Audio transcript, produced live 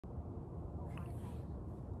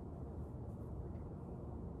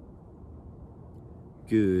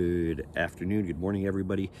Good afternoon, good morning,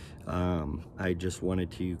 everybody. I just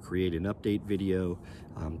wanted to create an update video.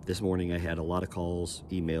 This morning I had a lot of calls,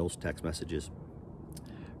 emails, text messages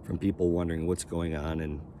from people wondering what's going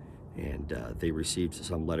on, and they received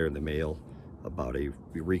some letter in the mail about a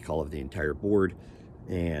recall of the entire board.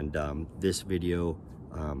 And this video,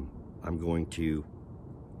 I'm going to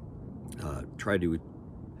try to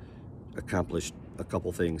accomplish a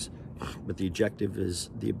couple things, but the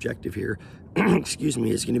objective here excuse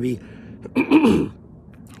me, is going to be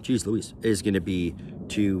geez Louise, is going to be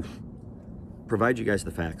to provide you guys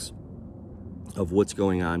the facts of what's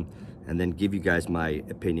going on and then give you guys my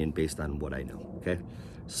opinion based on what I know. Okay,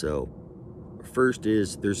 so first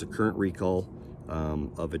is there's a current recall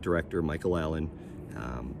of a director, Michael Allen.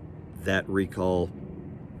 That recall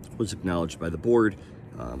was acknowledged by the board,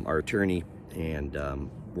 our attorney, and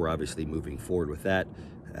we're obviously moving forward with that.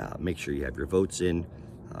 Make sure you have your votes in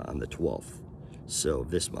on the 12th, so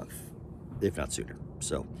this month, if not sooner.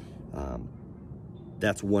 So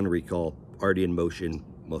that's one recall already in motion.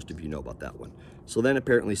 Most of you know about that one. So then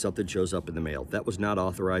apparently something shows up in the mail that was not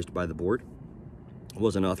authorized by the board. It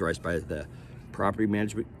wasn't authorized by the property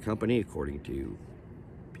management company, according to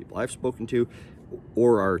people I've spoken to,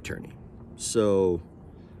 or our attorney. So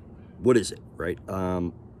what is it, right?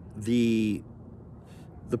 The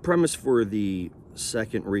premise for the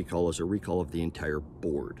second recall is a recall of the entire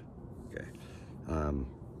board. Okay, and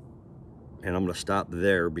I'm going to stop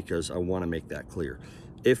there because I want to make that clear.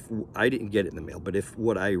 If I didn't get it in the mail, but if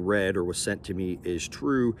what I read or was sent to me is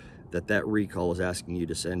true, that recall is asking you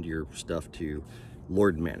to send your stuff to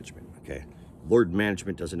Lord Management. Okay, Lord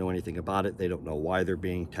Management doesn't know anything about it. They don't know why they're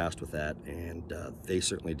being tasked with that, and they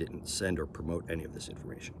certainly didn't send or promote any of this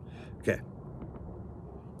information. Okay,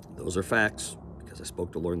 those are facts, because I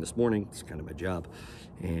spoke to Lauren this morning. It's kind of my job,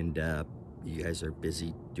 and you guys are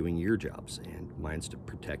busy doing your jobs, and mine's to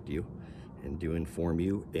protect you and to inform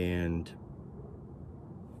you and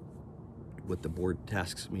what the board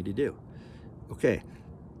tasks me to do. Okay,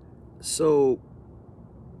 so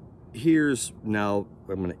here's now,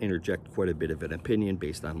 I'm going to interject quite a bit of an opinion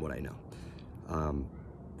based on what I know.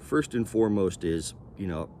 First and foremost is,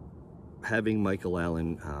 having Michael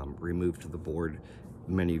Allen removed to the board.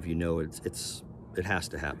 Many of you know it has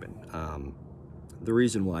to happen. The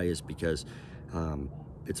reason why is because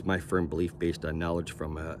it's my firm belief, based on knowledge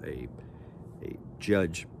from a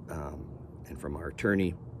judge, and from our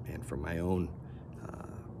attorney, and from my own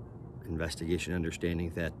investigation,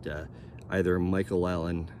 understanding that either Michael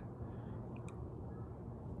Allen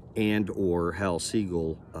and or Hal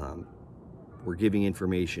Siegel were giving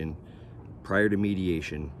information prior to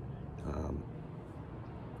mediation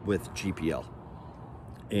with GPL.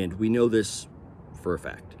 And we know this for a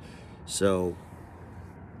fact. So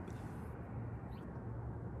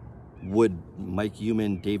would Mike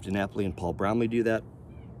Human, Dave DiNapoli, and Paul Bromley do that?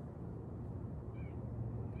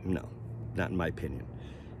 No, not in my opinion.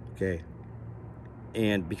 Okay,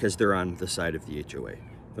 and because they're on the side of the HOA,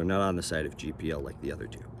 they're not on the side of GPL like the other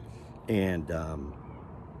two, and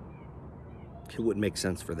it wouldn't make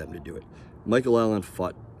sense for them to do it. Michael Allen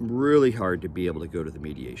fought really hard to be able to go to the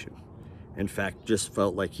mediation. In fact, just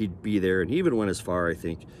felt like he'd be there, and he even went as far, I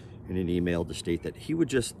think, in an email to state that he would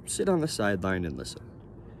just sit on the sideline and listen.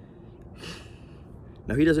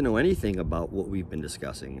 Now, he doesn't know anything about what we've been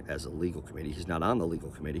discussing as a legal committee. He's not on the legal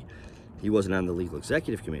committee. He wasn't on the legal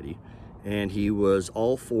executive committee, and he was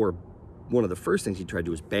all for, one of the first things he tried to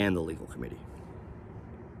do was ban the legal committee.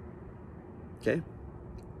 Okay?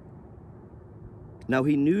 Now,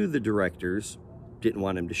 he knew the directors didn't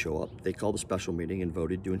want him to show up. They called a special meeting and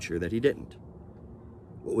voted to ensure that he didn't.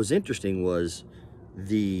 What was interesting was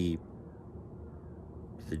the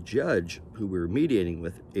judge who we were mediating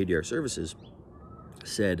with, ADR Services,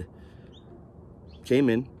 came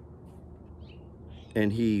in,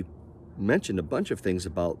 and he mentioned a bunch of things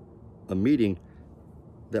about a meeting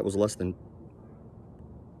that was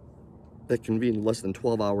convened less than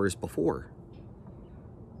 12 hours before.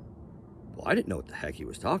 Well, I didn't know what the heck he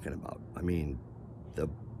was talking about. I mean, the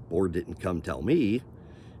board didn't come tell me.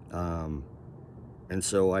 And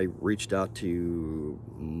so I reached out to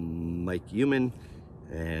Mike Human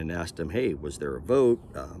and asked him, hey, was there a vote?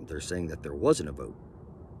 They're saying that there wasn't a vote.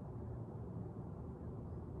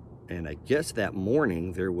 And I guess that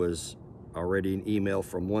morning there was already an email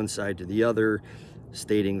from one side to the other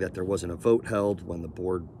stating that there wasn't a vote held when the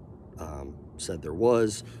board said there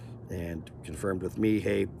was, and confirmed with me,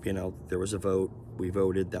 hey, there was a vote. We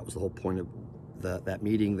voted. That was the whole point of that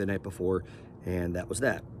meeting the night before, and that was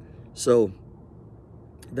that. So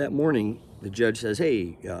that morning, the judge says,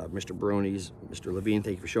 hey, Mr. Barones, Mr. Levine,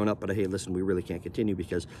 thank you for showing up, but hey, listen, we really can't continue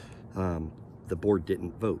because the board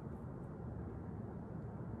didn't vote.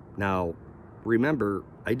 Now, remember,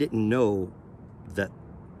 I didn't know that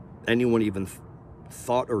anyone even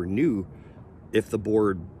thought or knew if the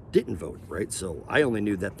board didn't vote, right? So I only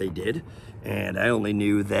knew that they did, and I only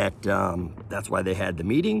knew that that's why they had the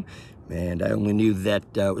meeting, and I only knew that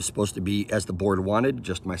it was supposed to be as the board wanted,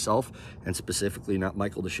 just myself, and specifically not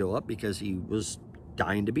Michael to show up because he was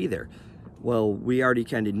dying to be there. Well, we already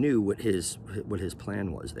kind of knew what his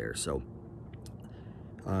plan was there. So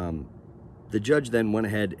the judge then went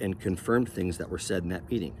ahead and confirmed things that were said in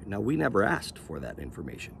that meeting. Now, we never asked for that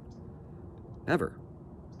information. Never.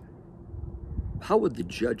 How would the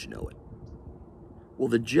judge know it? Well,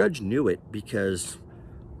 the judge knew it because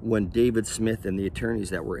when David Smith and the attorneys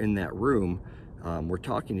that were in that room were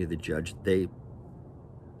talking to the judge, they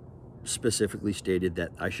specifically stated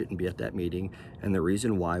that I shouldn't be at that meeting, and the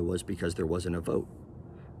reason why was because there wasn't a vote.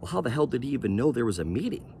 Well, how the hell did he even know there was a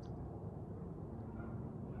meeting?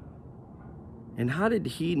 And how did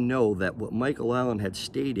he know that what Michael Allen had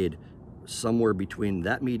stated somewhere between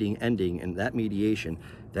that meeting ending and that mediation,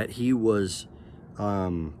 that he was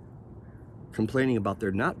complaining about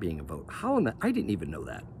there not being a vote? How in that? I didn't even know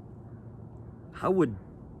that. How would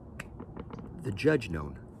the judge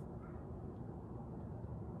known?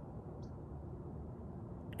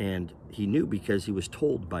 And he knew because he was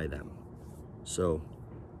told by them. So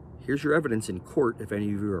here's your evidence in court. If any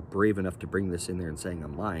of you are brave enough to bring this in there and saying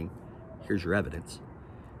I'm lying, here's your evidence.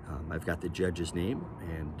 I've got the judge's name,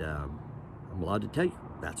 and I'm allowed to tell you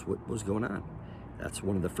that's what was going on. That's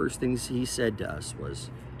one of the first things he said to us was,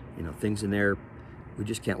 you know, things in there, we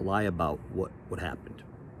just can't lie about what happened,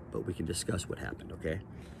 but we can discuss what happened, okay?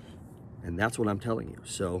 And that's what I'm telling you.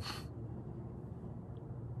 So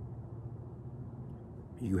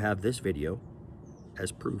you have this video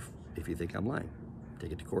as proof if you think I'm lying.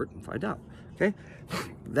 Take it to court and find out, okay?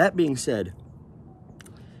 That being said,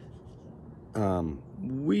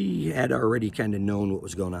 we had already kind of known what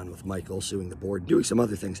was going on with Michael suing the board, doing some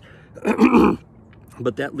other things.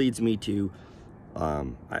 But that leads me to,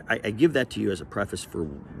 I give that to you as a preface for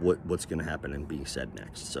what's going to happen and being said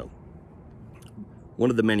next. So one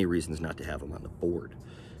of the many reasons not to have him on the board.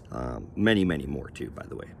 Many, many more too, by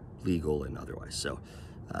the way, legal and otherwise. So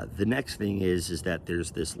the next thing is that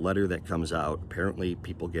there's this letter that comes out. Apparently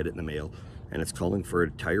people get it in the mail, and it's calling for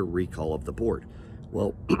an entire recall of the board.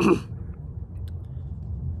 Well,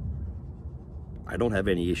 I don't have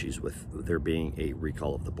any issues with there being a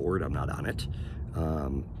recall of the board. I'm not on it.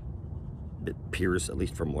 It appears, at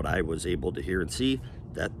least from what I was able to hear and see,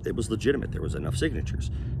 that it was legitimate. There was enough signatures.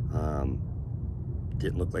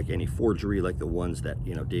 Didn't look like any forgery like the ones that,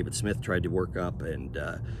 you know, David Smith tried to work up, and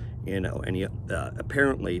you know, any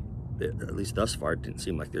apparently, at least thus far, it didn't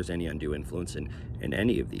seem like there's any undue influence in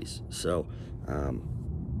any of these. So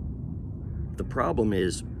the problem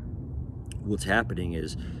is, what's happening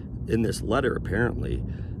is, in this letter, apparently,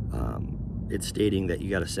 it's stating that you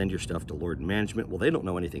got to send your stuff to Lord Management. Well, they don't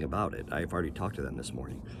know anything about it. I've already talked to them this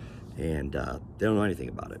morning, and they don't know anything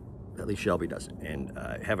about it. At least Shelby doesn't, and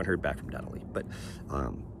I haven't heard back from Donnelly. But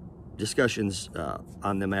discussions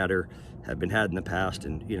on the matter have been had in the past,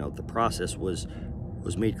 and you know, the process was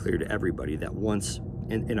made clear to everybody that once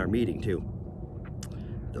in our meeting too,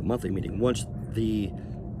 the monthly meeting, once the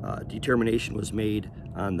determination was made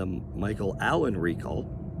on the Michael Allen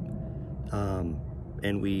recall,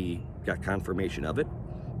 and we got confirmation of it,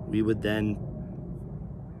 we would then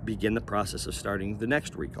begin the process of starting the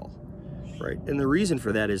next recall, right? And the reason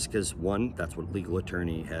for that is because, one, that's what legal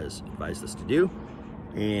attorney has advised us to do,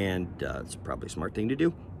 and it's probably a smart thing to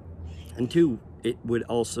do. And two, it would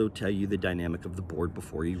also tell you the dynamic of the board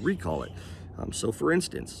before you recall it. So for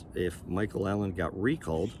instance, if Michael Allen got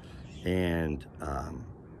recalled and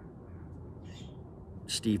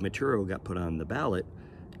Steve Maturo got put on the ballot,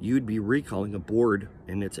 you'd be recalling a board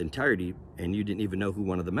in its entirety, and you didn't even know who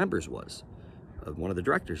one of the members was, one of the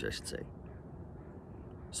directors, I should say.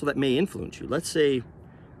 So that may influence you. Let's say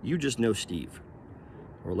you just know Steve,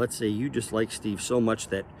 or let's say you just like Steve so much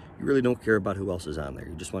that you really don't care about who else is on there.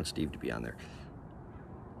 You just want Steve to be on there.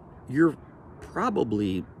 You're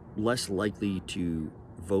probably less likely to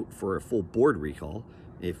vote for a full board recall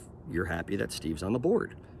if you're happy that Steve's on the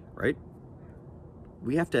board, right?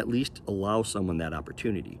 We have to at least allow someone that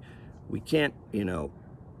opportunity. We can't, you know,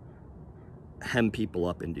 hem people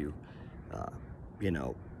up into, you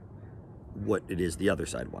know, what it is the other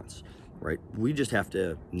side wants, right? We just have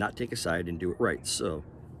to not take a side and do it right. So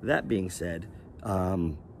that being said,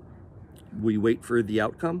 we wait for the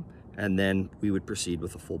outcome, and then we would proceed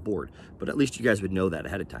with a full board. But at least you guys would know that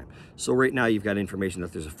ahead of time. So right now you've got information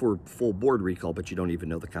that there's a full board recall, but you don't even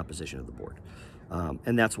know the composition of the board.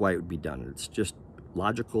 And that's why it would be done. It's just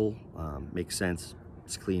logical, makes sense,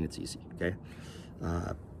 it's clean, it's easy, okay?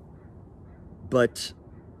 But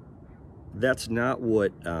that's not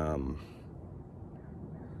what the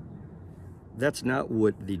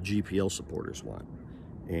GPL supporters want.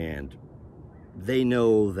 And they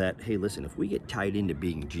know that, hey, listen, if we get tied into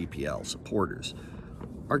being GPL supporters,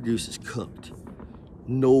 our goose is cooked.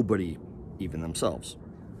 Nobody, even themselves,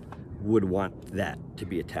 would want that to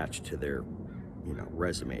be attached to their,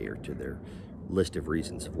 resume or to their list of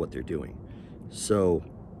reasons of what they're doing. So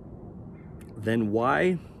then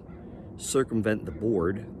why circumvent the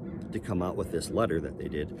board to come out with this letter that they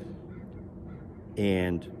did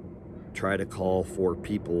and try to call for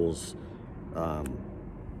people's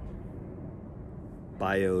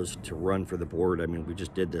bios to run for the board? I mean, we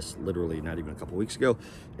just did this literally not even a couple weeks ago,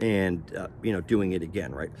 and doing it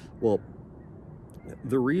again, right? Well,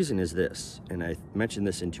 the reason is this, and I mentioned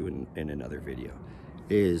this in another video,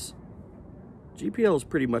 is GPL has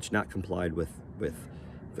pretty much not complied with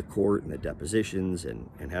the court and the depositions,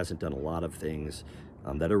 and hasn't done a lot of things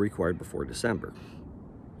that are required before December.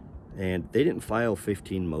 And they didn't file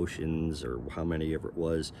 15 motions or how many ever it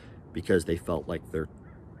was because they felt like they're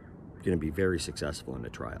going to be very successful in the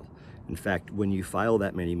trial. In fact, when you file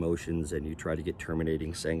that many motions and you try to get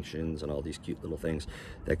terminating sanctions and all these cute little things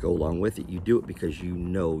that go along with it, you do it because you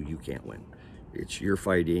know you can't win. You're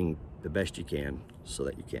fighting the best you can so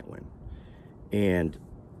that you can't win. And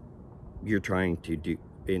you're trying to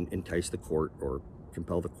entice the court or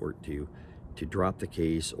compel the court to drop the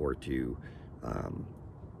case or to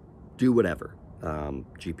do whatever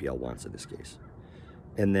GPL wants in this case,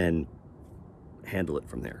 and then handle it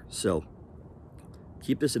from there. So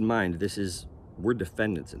keep this in mind. We're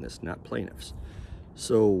defendants in this, not plaintiffs.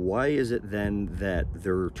 So why is it then that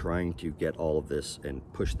they're trying to get all of this and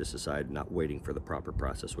push this aside, not waiting for the proper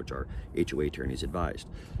process, which our HOA attorneys advised?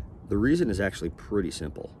 The reason is actually pretty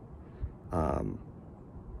simple.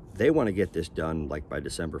 They want to get this done like by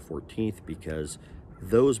December 14th because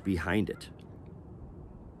those behind it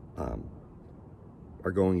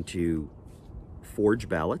are going to forge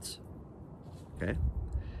ballots, okay?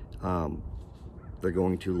 They're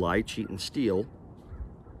going to lie, cheat, and steal,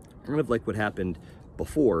 kind of like what happened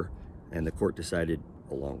before, and the court decided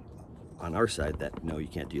on our side that, no, you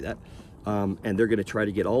can't do that. And they're going to try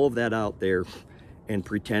to get all of that out there and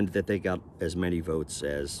pretend that they got as many votes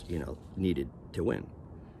as, needed to win.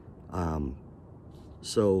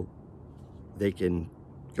 So they can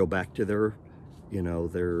go back to their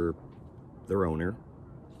owner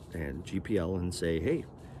and GPL and say, hey,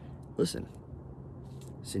 listen,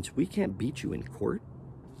 since we can't beat you in court,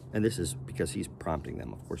 and this is because he's prompting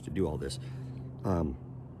them, of course, to do all this,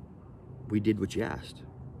 we did what you asked.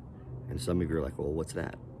 And some of you are like, well, what's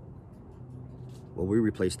that? Well, we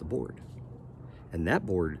replaced the board. And that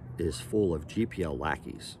board is full of GPL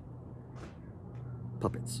lackeys,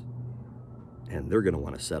 puppets. And they're going to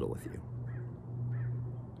want to settle with you,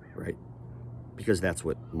 right? Because that's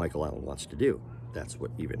what Michael Allen wants to do. That's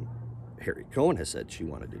what even Harry Cohen has said she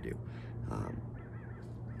wanted to do.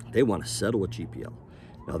 They want to settle with GPL.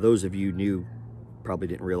 Now, those of you probably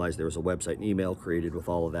didn't realize there was a website and email created with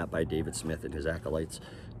all of that by David Smith and his acolytes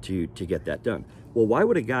to get that done. Well, why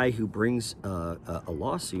would a guy who brings a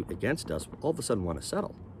lawsuit against us all of a sudden want to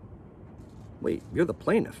settle? Wait, you're the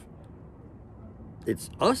plaintiff.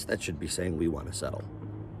 It's us that should be saying we want to settle.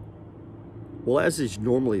 Well, as is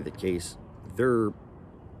normally the case, they're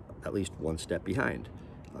at least one step behind.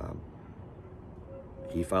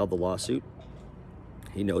 He filed the lawsuit.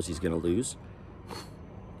 He knows he's going to lose.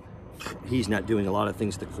 He's not doing a lot of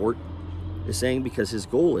things the court is saying because his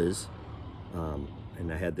goal is,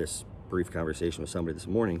 and I had this brief conversation with somebody this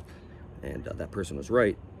morning, and that person was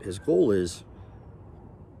right. His goal is,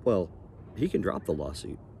 well, he can drop the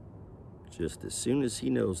lawsuit just as soon as he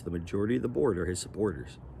knows the majority of the board are his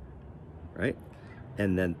supporters, right?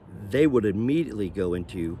 And then they would immediately go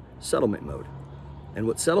into settlement mode. And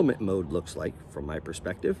what settlement mode looks like, from my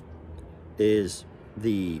perspective, is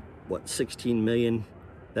the, $16 million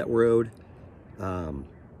that we're owed, the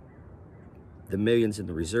millions in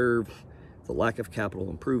the reserve, the lack of capital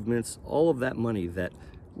improvements, all of that money that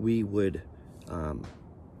we would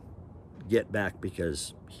get back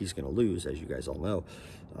because he's going to lose, as you guys all know,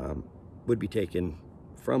 would be taken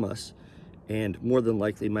from us. And more than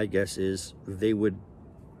likely, my guess is they would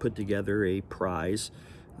put together a prize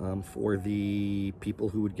for the people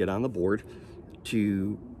who would get on the board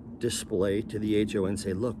to display to the HOA and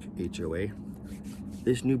say, look, HOA,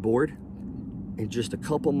 this new board, in just a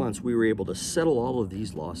couple months, we were able to settle all of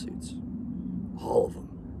these lawsuits. All of them.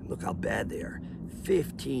 And look how bad they are.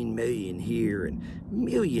 15 million here and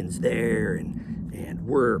millions there and and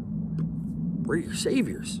we're your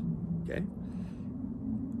saviors, okay?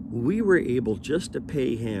 We were able just to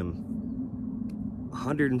pay him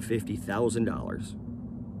 $150,000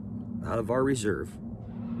 out of our reserve,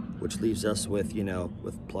 which leaves us with,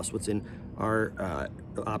 with plus what's in our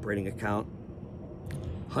operating account,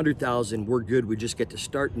 100,000. We're good. We just get to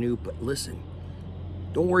start new. But listen,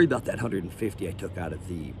 don't worry about that 150 I took out of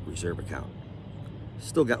the reserve account.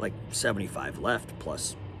 Still got like 75 left,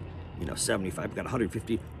 plus 75. We got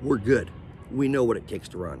 150. We're good. We know what it takes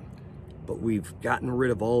to run. But we've gotten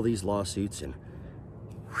rid of all these lawsuits, and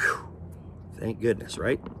whew, thank goodness,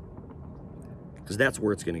 right? Because that's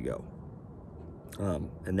where it's going to go.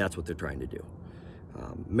 And that's what they're trying to do.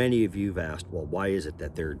 Many of you have asked, well, why is it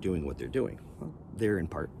that they're doing what they're doing? Well, they're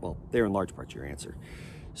in large part your answer.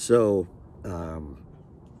 So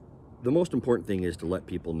the most important thing is to let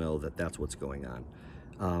people know that that's what's going on.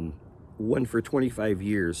 When for 25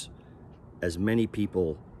 years, as many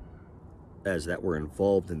people as that were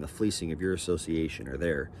involved in the fleecing of your association are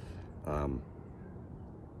there,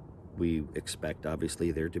 we expect,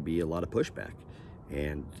 obviously, there to be a lot of pushback.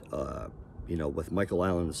 And, with Michael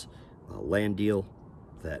Allen's land deal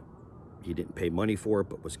that he didn't pay money for,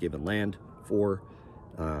 but was given land for,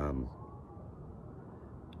 and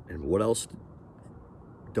what else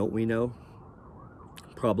don't we know?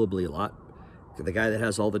 Probably a lot. The guy that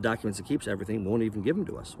has all the documents and keeps everything won't even give them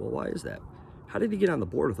to us. Well, why is that? How did he get on the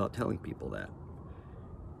board without telling people that?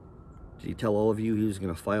 Did he tell all of you he was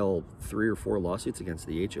going to file 3 or 4 lawsuits against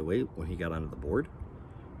the HOA when he got onto the board?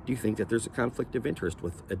 Do you think that there's a conflict of interest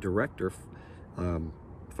with a director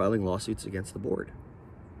filing lawsuits against the board?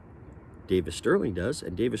 Davis Sterling does,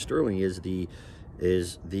 and Davis Sterling is the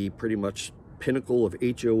pretty much pinnacle of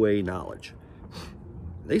HOA knowledge.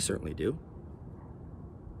 They certainly do.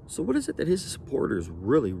 So what is it that his supporters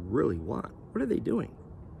really, really want? What are they doing?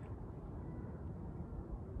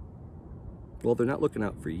 Well, they're not looking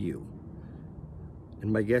out for you.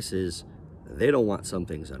 And my guess is they don't want some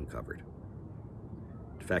things uncovered.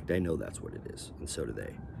 In fact, I know that's what it is, and so do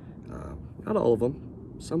they. Not all of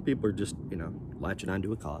them. Some people are just, latching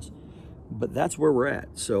onto a cause. But that's where we're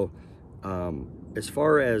at. So as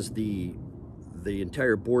far as the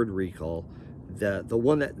entire board recall, the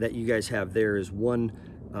one that you guys have there is one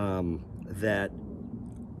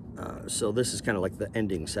so this is kind of like the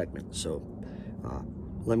ending segment. So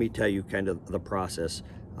let me tell you kind of the process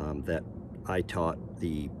that I taught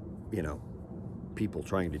the, people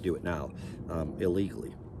trying to do it now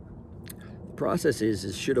illegally. The process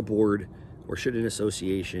is should a board or should an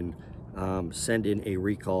association send in a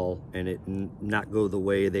recall and it not go the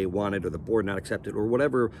way they wanted, or the board not accept it, or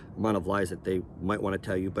whatever amount of lies that they might want to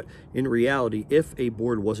tell you. But in reality, if a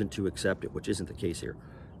board wasn't to accept it, which isn't the case here,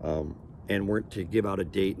 and weren't to give out a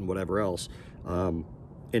date and whatever else,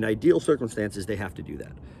 in ideal circumstances, they have to do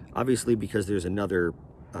that. Obviously, because there's another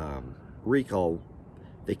recall,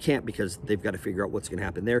 they can't, because they've got to figure out what's going to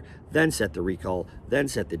happen there, then set the recall, then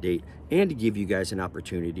set the date, and to give you guys an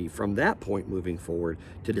opportunity from that point moving forward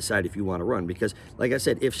to decide if you want to run. Because, like I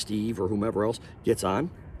said, if Steve or whomever else gets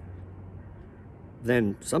on,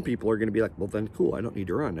 then some people are going to be like, well, then cool, I don't need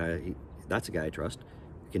to run. That's a guy I trust.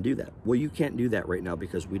 I can do that. Well, you can't do that right now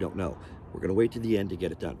because we don't know. We're going to wait to the end to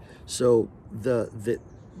get it done. So the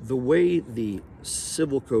way the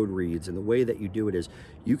civil code reads and the way that you do it is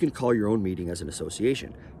you can call your own meeting as an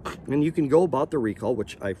association, and you can go about the recall,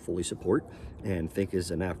 which I fully support and think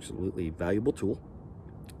is an absolutely valuable tool.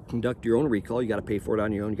 Conduct your own recall. You got to pay for it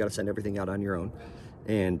on your own. You got to send everything out on your own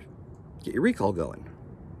and get your recall going.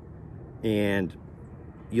 And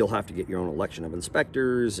you'll have to get your own election of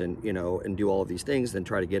inspectors and, and do all of these things, then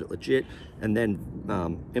try to get it legit, and then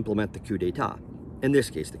implement the coup d'etat. In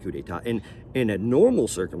this case, the coup d'etat. In a normal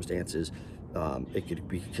circumstances, it could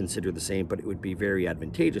be considered the same, but it would be very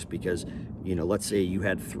advantageous because, let's say you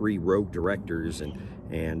had 3 rogue directors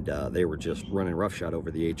and they were just running roughshod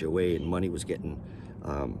over the HOA, and money was getting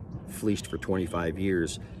fleeced for 25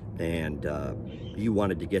 years, and you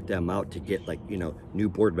wanted to get them out to get, like, new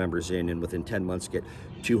board members in, and within 10 months get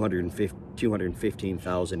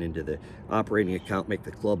 $215,000 into the operating account, make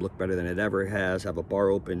the club look better than it ever has, have a bar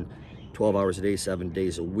open 12 hours a day, 7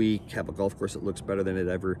 days a week, have a golf course that looks better than it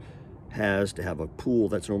ever has, to have a pool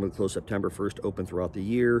that's normally closed September 1st open throughout the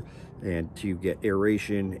year, and to get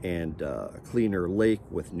aeration and a cleaner lake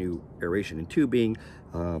with new aeration and tubing.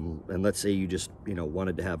 And let's say you just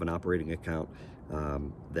wanted to have an operating account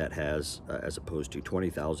that has, as opposed to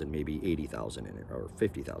 20,000, maybe 80,000 in it, or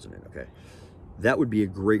 50,000 in it. Okay, that would be a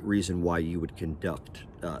great reason why you would conduct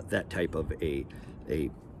that type of a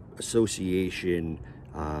association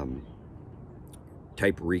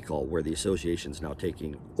type recall where the association's now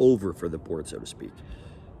taking over for the board, so to speak.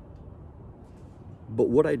 But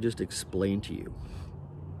what I just explained to you,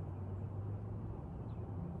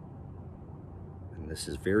 and this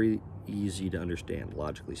is very easy to understand,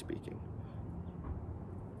 logically speaking,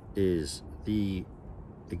 is the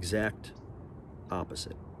exact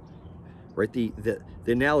opposite, right? The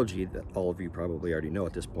analogy that all of you probably already know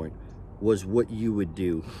at this point was what you would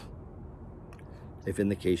do if in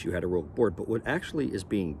the case you had a rogue board. But what actually is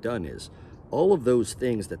being done is all of those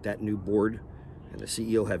things that new board and the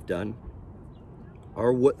CEO have done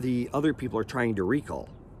are what the other people are trying to recall.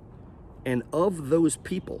 And of those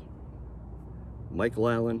people, Michael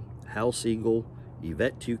Allen, Hal Siegel,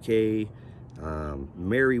 Yvette 2K,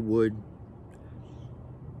 Mary Wood,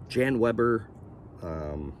 Jan Weber,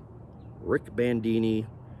 Rick Bandini,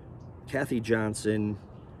 Kathy Johnson,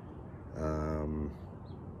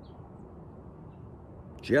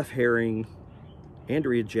 Jeff Herring,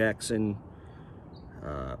 Andrea Jackson,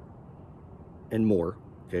 and more,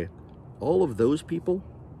 okay? All of those people,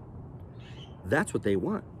 that's what they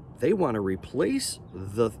want. They want to replace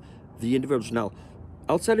the individuals. Now,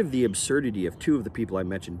 outside of the absurdity of two of the people I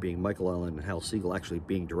mentioned being Michael Allen and Hal Siegel actually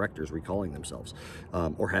being directors, recalling themselves,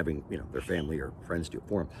 or having, you know, their family or friends do it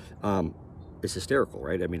for them, it's hysterical,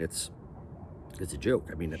 right? I mean, it's a joke.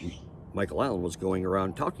 I mean, Michael Allen was going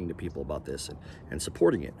around talking to people about this and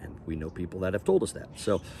supporting it, and we know people that have told us that.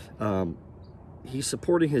 So he's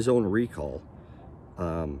supporting his own recall,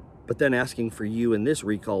 but then asking for you in this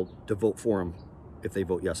recall to vote for him if they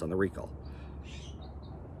vote yes on the recall.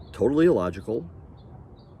 Totally illogical,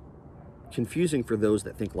 confusing for those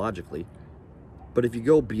that think logically. But if you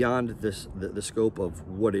go beyond this, the scope of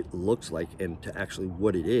what it looks like and to actually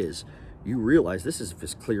what it is, you realize this is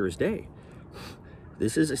as clear as day.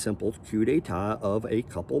 This is a simple coup d'etat of a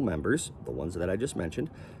couple members, the ones that I just mentioned,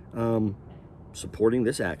 supporting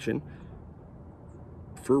this action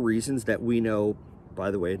for reasons that we know. By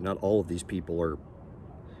the way, not all of these people are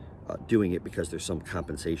doing it because there's some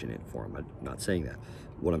compensation in it for them. I'm not saying that.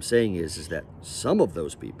 What I'm saying is that some of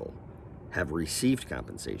those people have received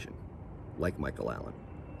compensation, like Michael Allen,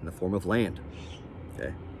 in the form of land,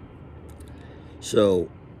 okay? So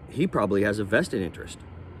he probably has a vested interest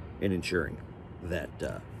in ensuring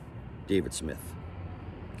that David Smith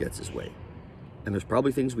gets his way. And there's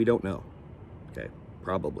probably things we don't know, okay?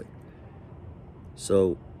 Probably.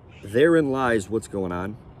 So therein lies what's going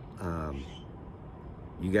on.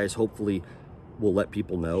 You guys hopefully will let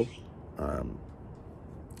people know,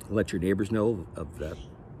 let your neighbors know of the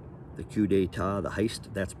coup d'etat, the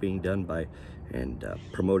heist that's being done by and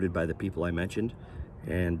promoted by the people I mentioned.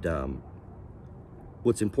 And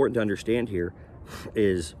what's important to understand here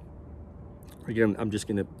is, again, I'm just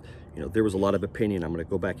gonna, you know, there was a lot of opinion. I'm gonna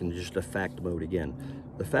go back into just a fact mode again.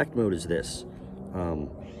 The fact mode is this.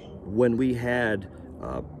 When we had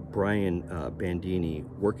Brian Bandini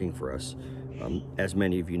working for us, as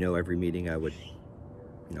many of you know, every meeting I would,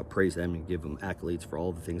 you know, praise them and give them accolades for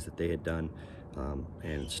all the things that they had done,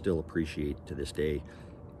 and still appreciate to this day,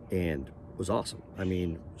 and it was awesome. I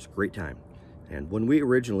mean, it was a great time. And when we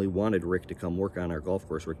originally wanted Rick to come work on our golf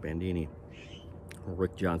course, Rick Bandini, or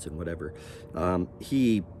Rick Johnson, whatever,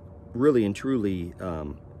 he really and truly,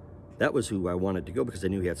 that was who I wanted to go, because I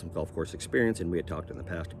knew he had some golf course experience, and we had talked in the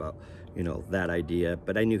past about, you know, that idea,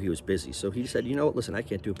 but I knew he was busy. So he said, you know what, listen, I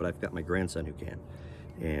can't do it, but I've got my grandson who can.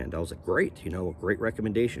 And I was like, great, you know, a great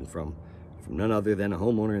recommendation from none other than a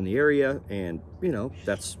homeowner in the area. And, you know,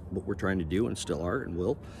 that's what we're trying to do, and still are and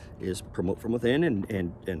will, is promote from within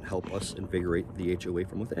and help us invigorate the HOA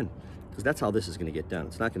from within. Because that's how this is going to get done.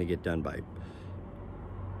 It's not going to get done by,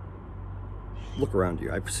 look around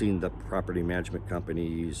you. I've seen the property management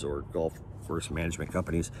companies or golf course management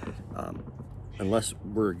companies, unless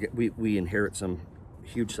we inherit some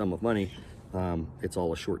huge sum of money, it's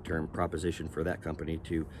all a short-term proposition for that company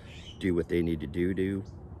to do what they need to do to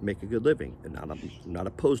make a good living. And I'm not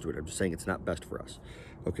opposed to it. I'm just saying it's not best for us.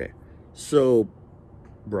 Okay, so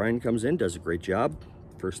Brian comes in, does a great job.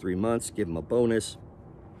 First 3 months, give him a bonus,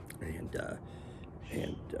 and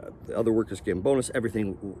the other workers give him bonus.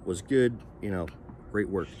 Everything was good, you know, great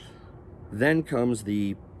work. Then comes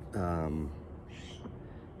the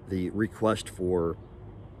request for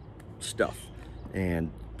stuff.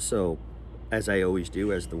 And so, as I always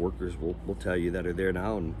do, as the workers will tell you that are there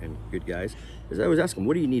now, and good guys, is I always ask them,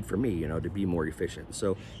 what do you need from me, you know, to be more efficient?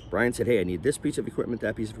 So Brian said, hey, I need this piece of equipment,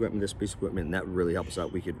 that piece of equipment, this piece of equipment, and that would really help us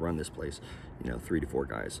out. We could run this place, you know, 3 to 4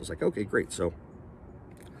 guys. So I was like, okay, great. So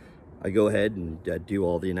I go ahead and do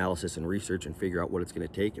all the analysis and research and figure out what it's going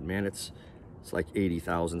to take. And man, it's like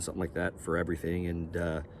 80,000, something like that, for everything.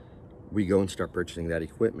 And we go and start purchasing that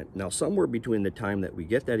equipment. Now, somewhere between the time that we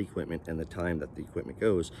get that equipment and the time that the equipment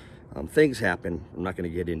goes, things happen I'm not going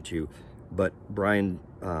to get into, but Brian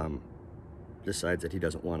decides that he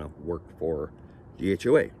doesn't want to work for the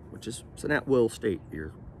HOA, which is it's an at-will state.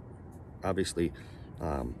 You're obviously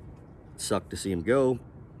sucked to see him go.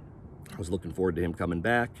 I was looking forward to him coming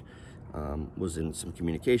back. Was in some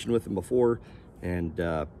communication with him before, and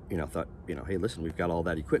you know, thought, you know, hey, listen, we've got all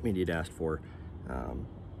that equipment you'd asked for.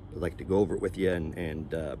 I'd like to go over it with you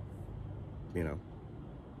and you know,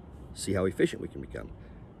 see how efficient we can become.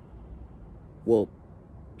 Well,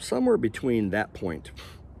 somewhere between that point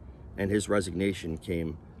and his resignation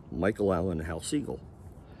came Michael Allen and Hal Siegel.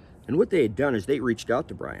 And what they had done is they reached out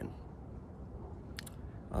to Brian.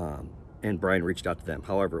 And Brian reached out to them.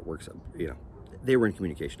 However it works, you know, they were in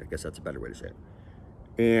communication. I guess that's a better way to say it.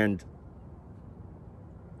 And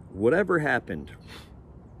whatever happened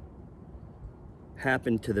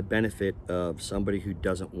to the benefit of somebody who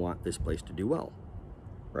doesn't want this place to do well,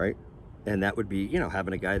 right? And that would be, you know,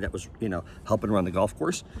 having a guy that was, you know, helping run the golf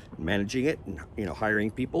course, managing it, and, you know,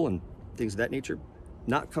 hiring people and things of that nature,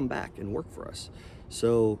 not come back and work for us.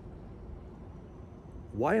 So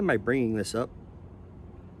why am I bringing this up?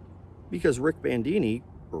 Because Rick Bandini,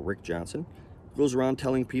 or Rick Johnson, goes around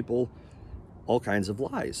telling people all kinds of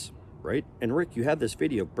lies, right? And Rick, you have this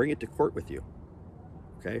video, bring it to court with you,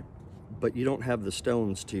 okay? But you don't have the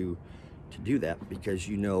stones to do that, because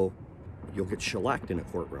you know you'll get shellacked in a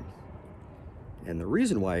courtroom. And the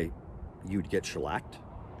reason why you'd get shellacked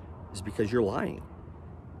is because you're lying.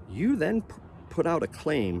 You then put out a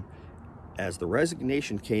claim as the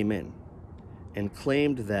resignation came in and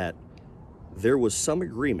claimed that there was some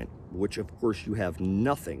agreement, which of course you have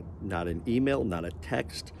nothing, not an email, not a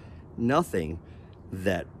text, nothing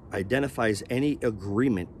that identifies any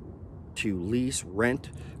agreement to lease, rent,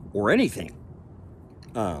 or anything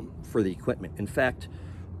for the equipment. In fact,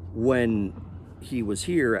 when he was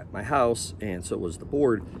here at my house, and so was the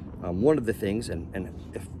board, one of the things, and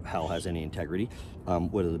if Hal has any integrity,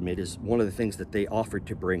 would admit, is one of the things that they offered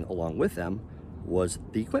to bring along with them was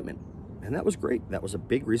the equipment. And that was great. That was a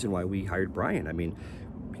big reason why we hired Brian. I mean,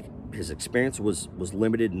 his experience was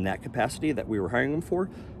limited in that capacity that we were hiring him for,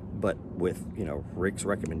 but with, you know, Rick's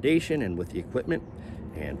recommendation and with the equipment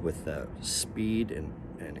and with the speed and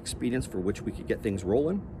expedience for which we could get things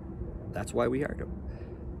rolling, that's why we hired him.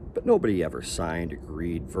 But nobody ever signed,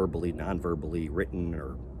 agreed, verbally, non-verbally, written,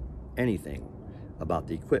 or anything about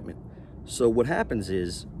the equipment. So what happens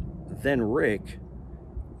is, then Rick,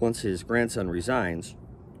 once his grandson resigns,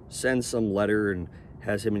 sends some letter and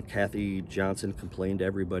has him and Kathy Johnson complain to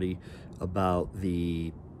everybody about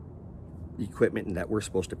the equipment and that we're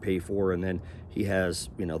supposed to pay for. And then he has,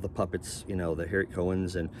 you know, the puppets, you know, the Harriet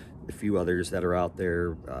Cohens and a few others that are out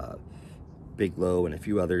there, Big Low and a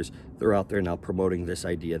few others, they're out there now promoting this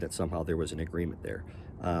idea that somehow there was an agreement there.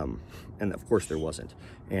 And of course there wasn't.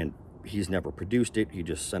 And he's never produced it. He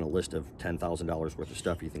just sent a list of $10,000 worth of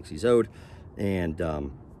stuff he thinks he's owed.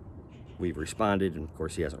 And we've responded, and of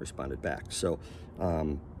course he hasn't responded back. So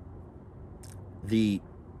the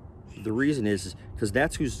reason is because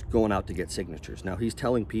that's who's going out to get signatures. Now he's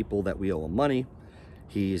telling people that we owe him money.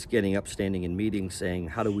 He's getting up, standing in meetings saying,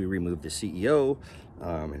 how do we remove the CEO?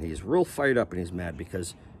 And he's real fired up and he's mad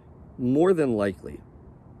because more than likely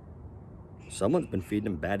someone's been feeding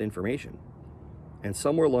him bad information. And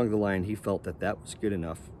somewhere along the line, he felt that that was good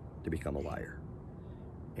enough to become a liar.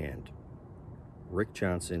 And Rick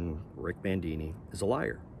Johnson, Rick Bandini, is a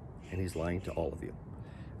liar, and he's lying to all of you.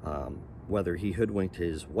 Whether he hoodwinked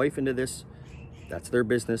his wife into this, that's their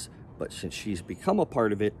business. But since she's become a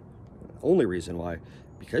part of it, the only reason why,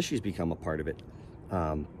 because she's become a part of it,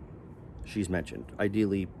 she's mentioned.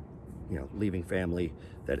 Ideally, you know, leaving family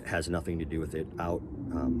that has nothing to do with it out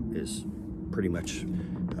is pretty much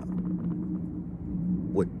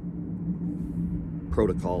what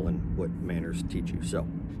protocol and what manners teach you. So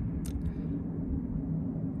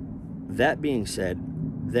that being said,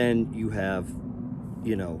 then you have,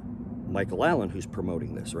 you know, Michael Allen, who's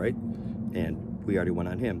promoting this, right? And we already went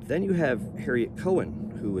on him. Then you have Harriet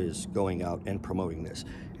Cohen, who is going out and promoting this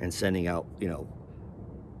and sending out, you know,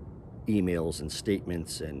 emails and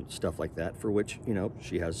statements and stuff like that, for which, you know,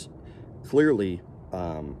 she has clearly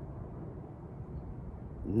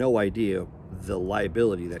no idea the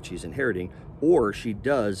liability that she's inheriting, or she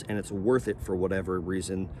does, and it's worth it for whatever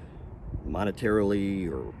reason,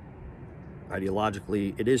 monetarily or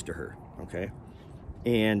ideologically, it is to her, okay?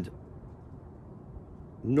 And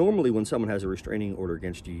normally when someone has a restraining order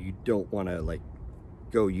against you, you don't want to, like,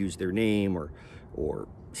 go use their name or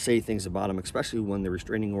say things about them, especially when the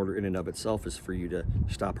restraining order in and of itself is for you to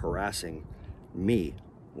stop harassing me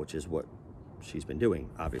which is what she's been doing,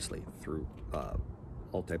 obviously, through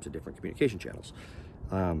all types of different communication channels.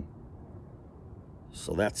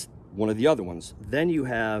 So that's one of the other ones. Then you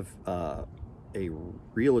have a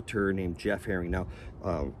realtor named Jeff Herring. Now,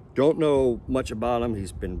 don't know much about him.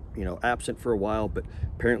 He's been, absent for a while, but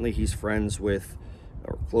apparently he's friends with,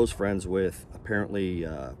 or close friends with, apparently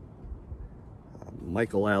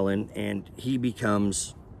Michael Allen, and he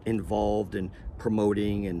becomes involved in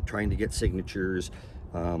promoting and trying to get signatures.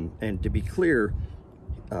 And to be clear,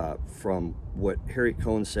 from what Harriet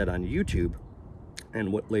Cohn said on YouTube,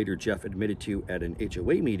 and what later Jeff admitted to at an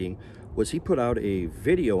HOA meeting, was he put out a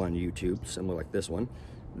video on YouTube, similar like this one,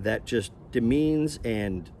 that just demeans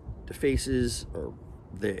and defaces or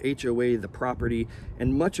the HOA, the property,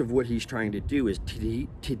 and much of what he's trying to do is to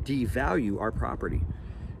devalue our property.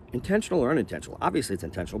 Intentional or unintentional? Obviously it's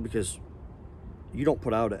intentional, because you don't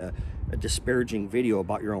put out a disparaging video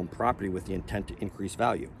about your own property with the intent to increase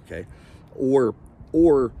value, okay? Or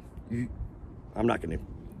you, I'm not going to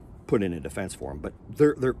put in a defense for him, but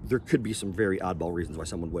there could be some very oddball reasons why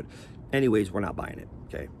someone would. Anyways, we're not buying it,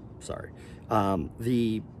 okay? Sorry.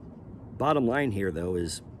 The bottom line here, though,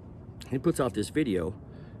 is he puts out this video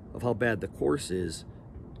of how bad the course is,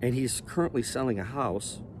 and he's currently selling a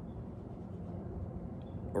house,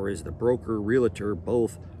 or is the broker, realtor,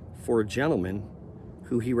 both, for a gentleman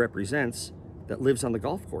who he represents that lives on the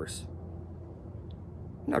golf course.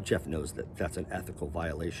 Now, Jeff knows that that's an ethical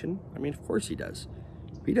violation. I mean, of course he does.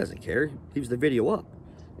 He doesn't care. He leaves the video up.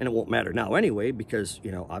 And it won't matter now anyway, because,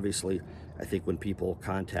 obviously, I think when people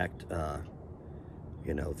contact, the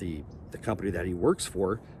company that he works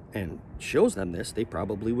for and shows them this, they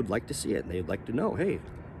probably would like to see it. And they'd like to know, hey,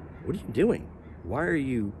 what are you doing? Why are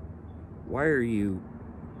you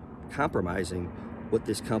compromising what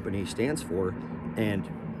this company stands for and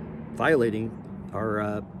violating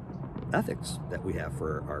our ethics that we have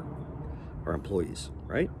for our employees,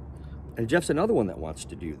 right? And Jeff's another one that wants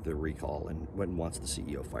to do the recall and wants the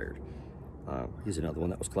CEO fired. He's another one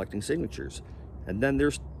that was collecting signatures. And then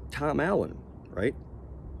there's Tom Allen, right?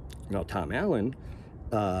 Now, Tom Allen,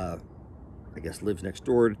 I guess, lives next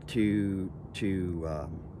door to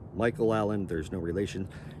Michael Allen. There's no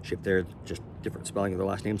relationship there, just different spelling of their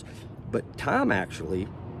last names. But Tom actually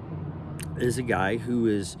is a guy who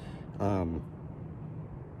is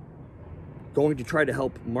going to try to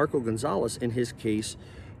help Marco Gonzalez in his case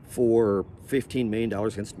for $15 million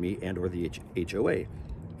against me and or the HOA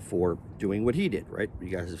for doing what he did, right? You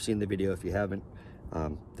guys have seen the video. If you haven't,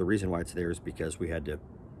 the reason why it's there is because we had to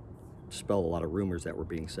spell a lot of rumors that were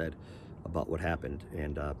being said about what happened,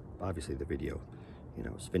 and obviously the video,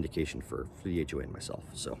 is vindication for the HOA and myself.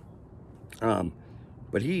 So,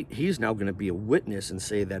 but he's now going to be a witness and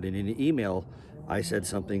say that in an email I said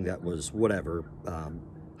something that was whatever,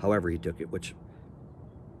 however he took it, which,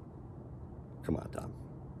 come on, Tom,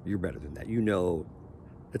 you're better than that.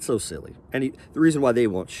 It's so silly. And the reason why they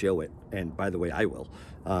won't show it, and by the way, I will,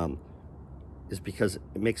 is because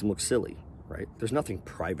it makes him look silly, right? There's nothing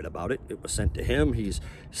private about it. It was sent to him. He's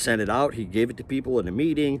sent it out. He gave it to people in a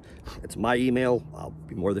meeting. It's my email. I'll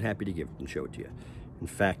be more than happy to give it and show it to you. In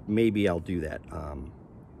fact, maybe I'll do that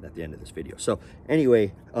at the end of this video. So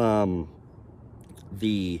anyway,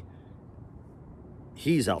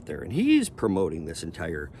 he's out there and he's promoting this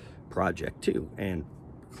entire project too, and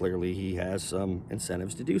clearly he has some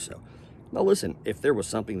incentives to do so. Now listen, if there was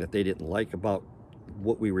something that they didn't like about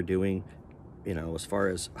what we were doing, as far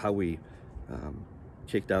as how we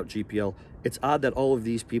kicked out GPL, it's odd that all of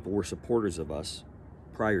these people were supporters of us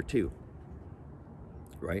prior to,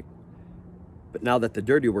 right? But now that the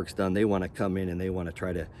dirty work's done, they want to come in and they want to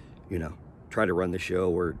try to run the show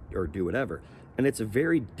or do whatever. And it's a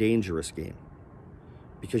very dangerous game,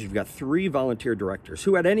 because you've got 3 volunteer directors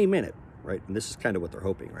who at any minute, right, and this is kind of what they're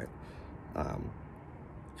hoping, right,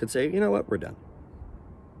 could say, you know what, we're done.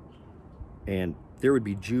 And there would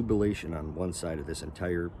be jubilation on one side of this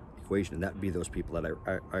entire equation, and that would be those people that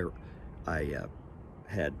I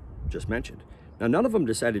had just mentioned. Now, none of them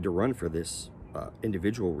decided to run for this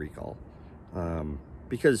individual recall,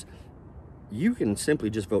 because you can simply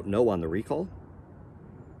just vote no on the recall,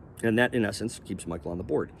 and that, in essence, keeps Michael on the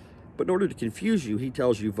board. But in order to confuse you, he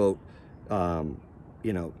tells you vote no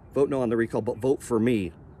on the recall, but vote for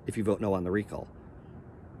me if you vote no on the recall.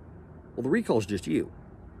 Well, the recall is just you,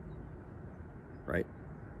 right?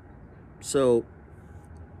 So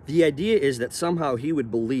the idea is that somehow he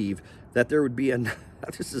would believe that there would be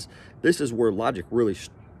this is where logic really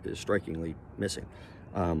is strikingly missing.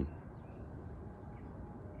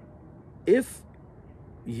 If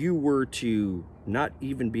you were to not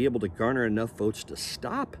even be able to garner enough votes to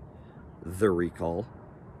stop the recall,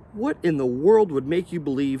 What in the world would make you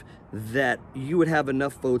believe that you would have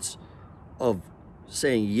enough votes of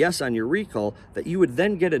saying yes on your recall that you would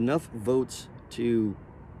then get enough votes to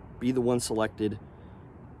be the one selected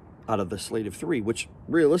out of the slate of 3, which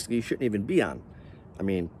realistically you shouldn't even be on? I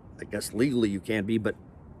mean, I guess legally you can be, but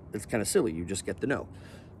it's kind of silly. You just get the no.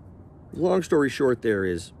 Long story short there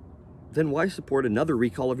is, then why support another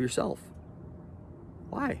recall of yourself?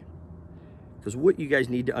 Why? Because what you guys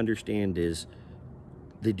need to understand is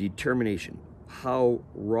the determination, how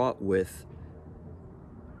wrought with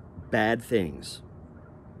bad things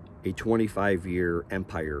a 25-year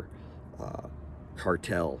empire,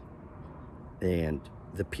 cartel, and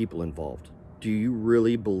the people involved. Do you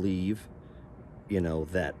really believe, you know,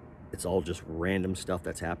 that it's all just random stuff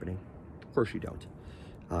that's happening? Of course you don't.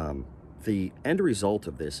 The end result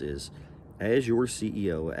of this is, as your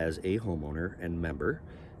CEO, as a homeowner and member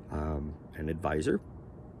and advisor,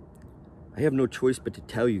 I have no choice but to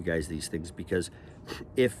tell you guys these things, because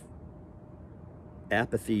if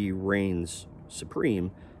apathy reigns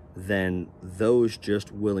supreme, then those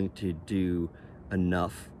just willing to do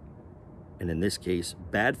enough, and in this case,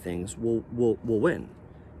 bad things, will win.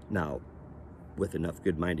 Now, with enough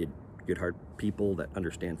good-minded, good-hearted people that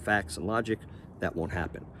understand facts and logic, that won't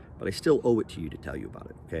happen. But I still owe it to you to tell you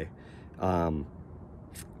about it, okay?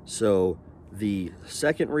 So the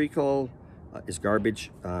second recall is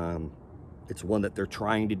garbage. It's one that they're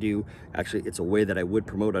trying to do. Actually, it's a way that I would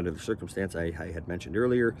promote under the circumstance I had mentioned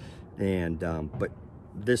earlier. And but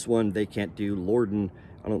this one they can't do. Lorden,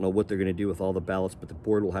 I don't know what they're going to do with all the ballots, but the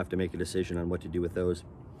board will have to make a decision on what to do with those,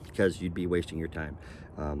 because you'd be wasting your time.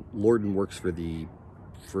 Lorden works for the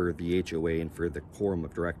HOA and for the quorum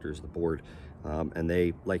of directors, the board, and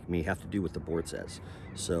they, like me, have to do what the board says.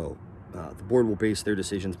 So the board will base their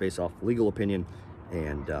decisions based off legal opinion.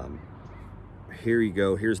 And here you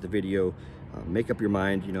go. Here's the video. Make up your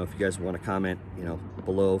mind. You know, if you guys want to comment, you know,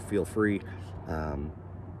 below, feel free.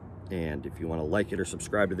 And if you want to like it or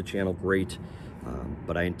subscribe to the channel, great.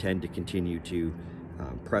 But I intend to continue to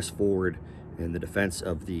press forward in the defense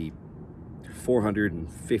of the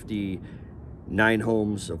 459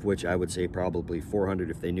 homes, of which I would say probably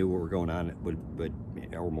 400, if they knew what were going on, would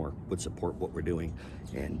or more, would support what we're doing.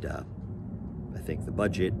 And I think the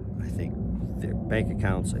budget, I think their bank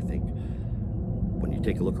accounts, I think when you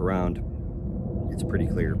take a look around, it's pretty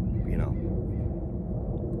clear, you know,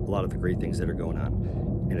 a lot of the great things that are going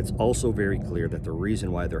on. And it's also very clear that the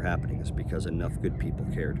reason why they're happening is because enough good people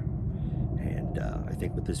cared. And I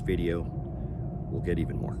think with this video, we'll get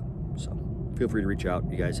even more. So feel free to reach out.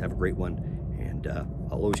 You guys have a great one. And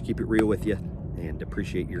I'll always keep it real with you, and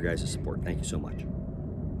appreciate your guys' support. Thank you so much.